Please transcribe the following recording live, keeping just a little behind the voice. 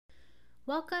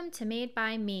Welcome to Made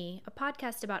by Me, a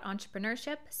podcast about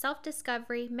entrepreneurship,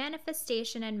 self-discovery,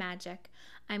 manifestation, and magic.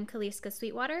 I'm Kaliska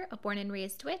Sweetwater, a born and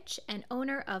raised witch and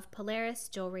owner of Polaris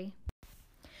Jewelry.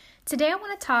 Today I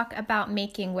want to talk about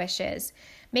making wishes.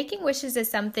 Making wishes is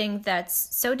something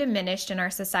that's so diminished in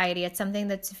our society. It's something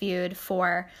that's viewed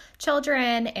for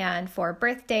children and for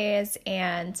birthdays,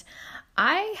 and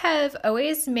I have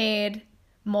always made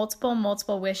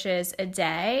multiple wishes a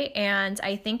day, and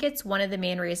I think it's one of the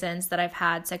main reasons that I've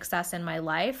had success in my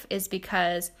life is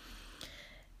because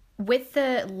with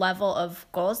the level of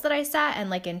goals that I set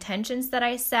and intentions that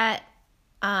I set,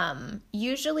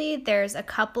 usually there's a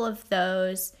couple of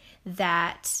those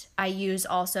that I use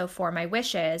also for my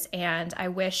wishes, and I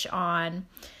wish on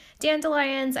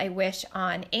dandelions, I wish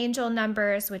on angel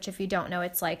numbers, which if you don't know,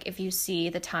 it's if you see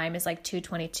the time is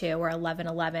 222 or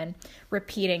 1111,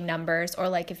 repeating numbers,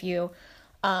 or if you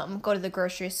go to the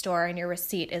grocery store and your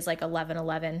receipt is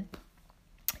 1111,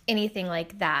 anything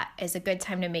like that is a good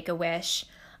time to make a wish.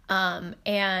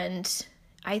 And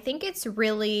I think it's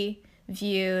really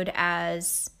viewed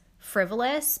as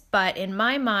frivolous, but in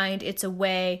my mind, it's a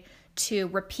way to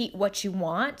repeat what you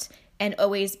want and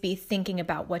always be thinking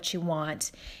about what you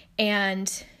want.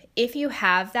 And if you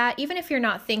have that, even if you're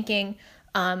not thinking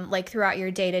throughout your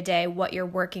day-to-day what you're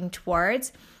working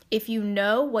towards, if you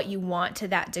know what you want to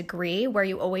that degree where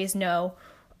you always know,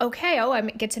 okay, I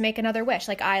get to make another wish,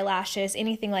 eyelashes,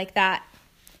 anything like that,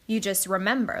 you just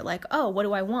remember what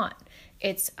do I want?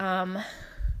 It's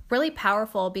really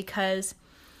powerful because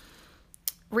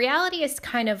reality is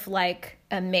kind of like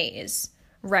a maze,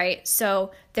 right?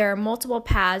 So there are multiple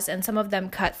paths, and some of them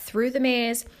cut through the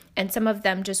maze and some of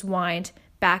them just wind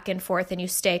back and forth, and you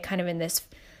stay kind of in this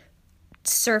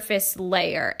surface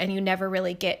layer and you never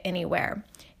really get anywhere.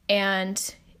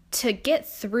 And to get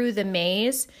through the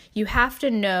maze, you have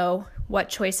to know what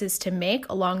choices to make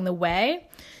along the way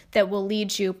that will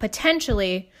lead you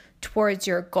potentially towards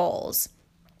your goals.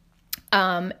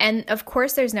 And of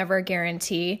course, there's never a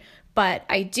guarantee, but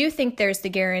I do think there's the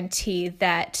guarantee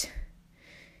that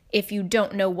if you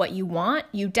don't know what you want,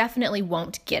 you definitely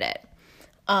won't get it.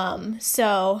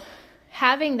 So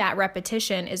having that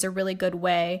repetition is a really good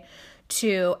way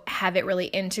to have it really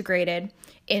integrated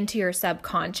into your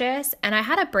subconscious. And I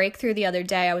had a breakthrough the other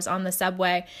day. I was on the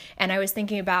subway and I was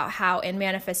thinking about how in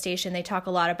manifestation, they talk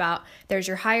a lot about there's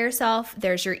your higher self,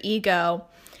 there's your ego,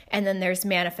 and then there's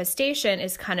manifestation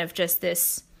is kind of just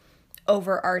this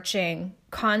overarching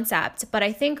concept. But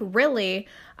I think really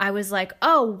I was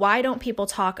why don't people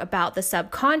talk about the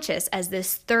subconscious as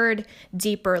this third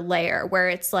deeper layer where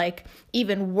it's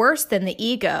even worse than the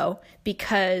ego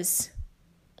because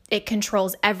it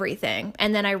controls everything.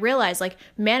 And then I realized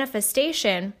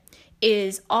manifestation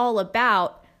is all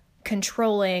about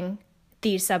controlling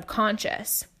the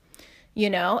subconscious,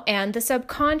 and the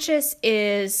subconscious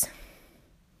is,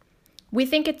 we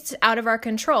think it's out of our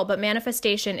control, but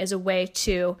manifestation is a way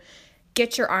to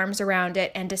get your arms around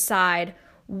it and decide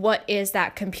what is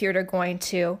that computer going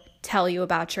to tell you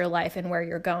about your life and where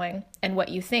you're going and what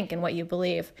you think and what you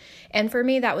believe. And for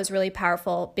me, that was really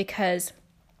powerful because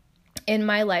in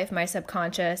my life, my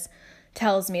subconscious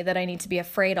tells me that I need to be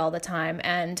afraid all the time.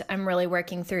 And I'm really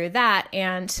working through that.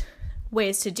 And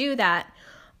ways to do that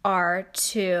are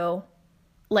to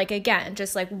again,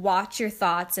 just watch your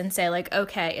thoughts and say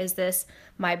okay, is this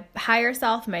my higher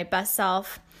self, my best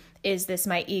self? Is this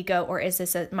my ego, or is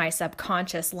this my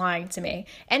subconscious lying to me?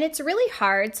 And it's really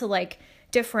hard to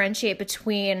differentiate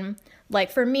between,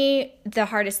 for me, the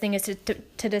hardest thing is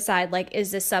to decide is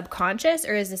this subconscious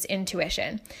or is this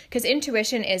intuition? Because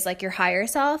intuition is your higher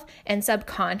self, and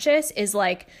subconscious is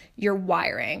your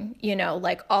wiring,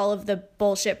 all of the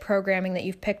bullshit programming that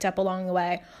you've picked up along the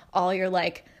way, all your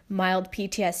mild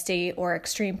PTSD or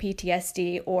extreme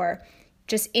PTSD or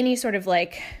just any sort of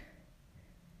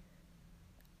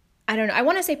I don't know, I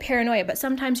want to say paranoia, but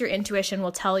sometimes your intuition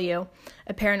will tell you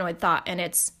a paranoid thought and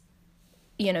it's,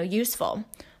 useful.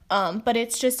 But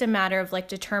it's just a matter of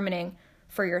determining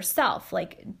for yourself,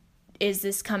 is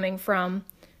this coming from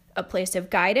a place of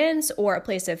guidance or a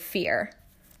place of fear?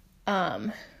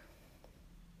 But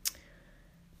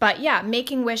yeah,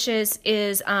 making wishes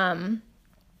is,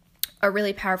 a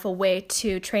really powerful way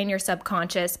to train your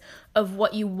subconscious of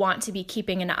what you want to be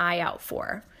keeping an eye out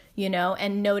for,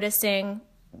 and noticing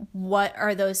what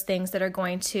are those things that are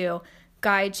going to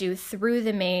guide you through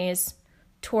the maze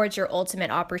towards your ultimate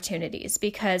opportunities.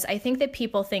 Because I think that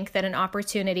people think that an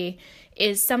opportunity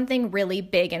is something really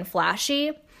big and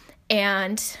flashy,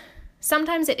 and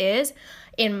sometimes it is.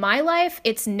 In my life,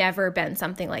 it's never been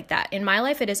something like that. In my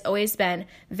life, it has always been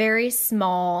very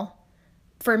small,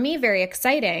 for me, very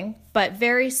exciting, but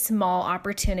very small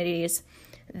opportunities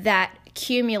that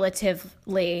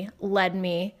cumulatively led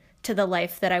me to the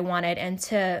life that I wanted and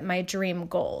to my dream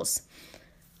goals.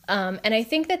 And I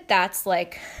think that that's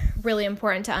like really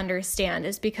important to understand,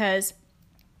 is because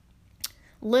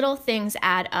little things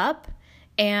add up,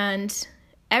 and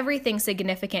everything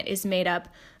significant is made up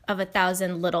of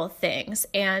 1,000 little things.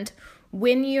 And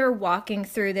when you're walking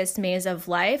through this maze of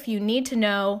life, you need to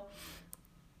know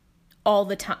all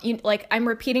the time. Like, I'm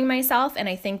repeating myself, and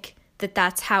I think that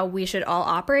that's how we should all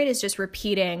operate, is just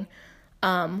repeating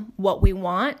what we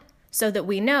want, so that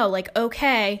we know, like,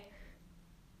 okay,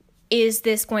 is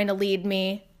this going to lead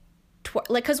me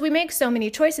like, because we make so many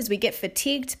choices, we get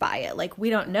fatigued by it. Like, we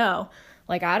don't know.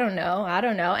 Like, I don't know.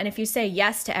 And if you say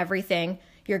yes to everything,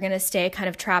 you're going to stay kind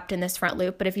of trapped in this front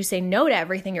loop. But if you say no to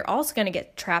everything, you're also going to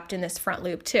get trapped in this front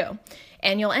loop too.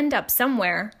 And you'll end up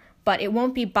somewhere, but it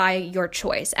won't be by your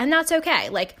choice. And that's okay.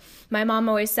 Like, my mom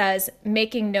always says,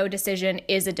 making no decision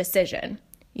is a decision.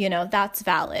 That's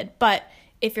valid. But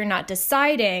if you're not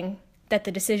deciding that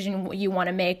the decision you want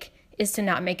to make is to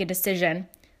not make a decision,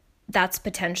 that's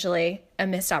potentially a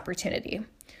missed opportunity.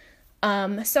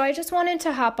 So I just wanted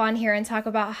to hop on here and talk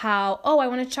about I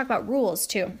wanted to talk about rules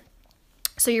too.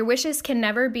 So your wishes can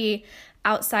never be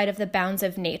outside of the bounds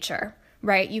of nature,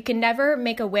 right? You can never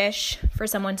make a wish for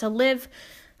someone to live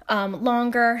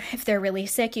longer if they're really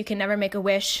sick. You can never make a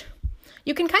wish.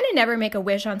 You can kind of never make a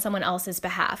wish on someone else's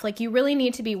behalf. Like, you really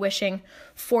need to be wishing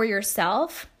for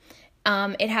yourself.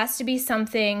 It has to be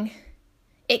something,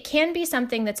 it can be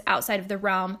something that's outside of the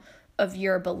realm of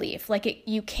your belief. Like,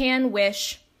 you can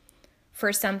wish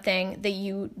for something that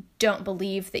you don't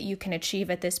believe that you can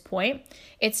achieve at this point.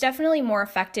 It's definitely more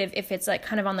effective if it's like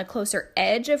kind of on the closer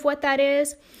edge of what that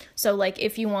is. So like,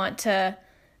 if you want to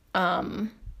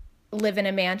live in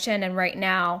a mansion and right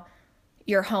now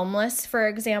you're homeless, for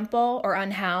example, or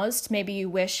unhoused, maybe you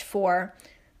wish for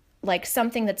like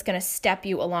something that's going to step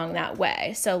you along that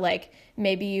way. So like,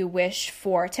 maybe you wish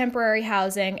for temporary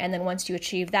housing, and then once you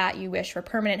achieve that, you wish for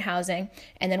permanent housing,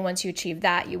 and then once you achieve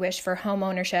that, you wish for home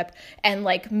ownership, and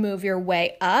like move your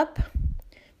way up,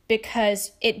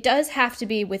 because it does have to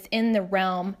be within the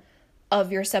realm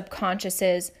of your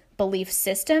subconscious's belief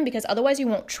system, because otherwise you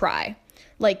won't try.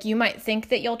 Like, you might think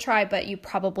that you'll try, but you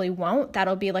probably won't.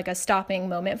 That'll be like a stopping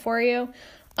moment for you.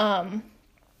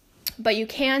 But you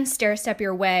can stair-step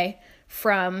your way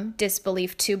from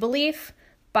disbelief to belief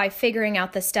by figuring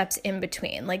out the steps in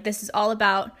between. Like, this is all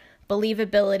about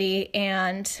believability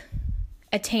and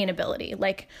attainability,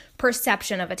 like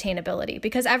perception of attainability,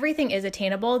 because everything is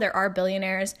attainable. There are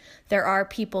billionaires. There are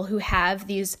people who have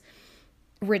these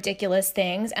ridiculous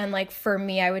things. And like, for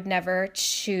me, I would never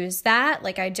choose that.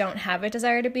 Like, I don't have a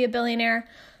desire to be a billionaire.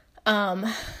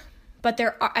 But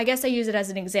I guess I use it as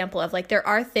an example of like, there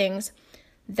are things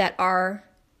that are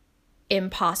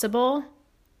impossible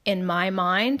in my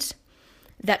mind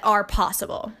that are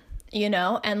possible,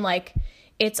 and like,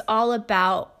 it's all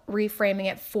about reframing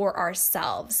it for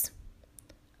ourselves.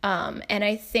 And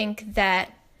I think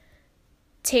that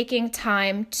taking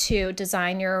time to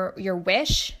design your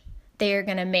wish that you're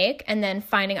going to make, and then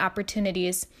finding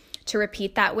opportunities to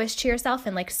repeat that wish to yourself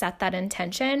and like set that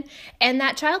intention, and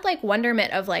that childlike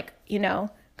wonderment of like,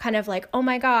 kind of like, oh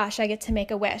my gosh, I get to make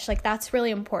a wish. Like, that's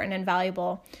really important and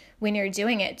valuable when you're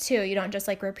doing it too. You don't just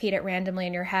like repeat it randomly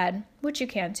in your head, which you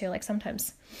can too. Like,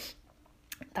 sometimes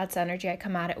that's the energy I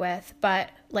come at it with. But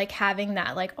like, having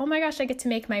that like, oh my gosh, I get to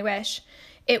make my wish,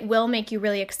 it will make you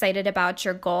really excited about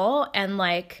your goal, and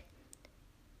like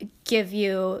give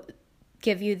you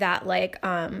that like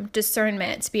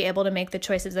discernment to be able to make the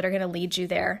choices that are going to lead you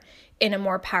there in a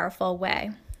more powerful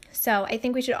way. So I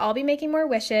think we should all be making more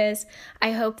wishes.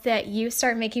 I hope that you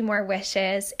start making more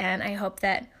wishes, and I hope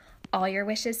that all your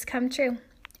wishes come true.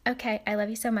 Okay, I love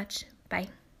you so much. Bye.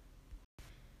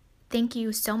 Thank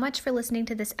you so much for listening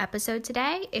to this episode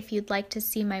today. If you'd like to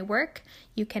see my work,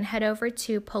 you can head over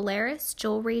to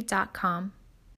polarisjewelry.com.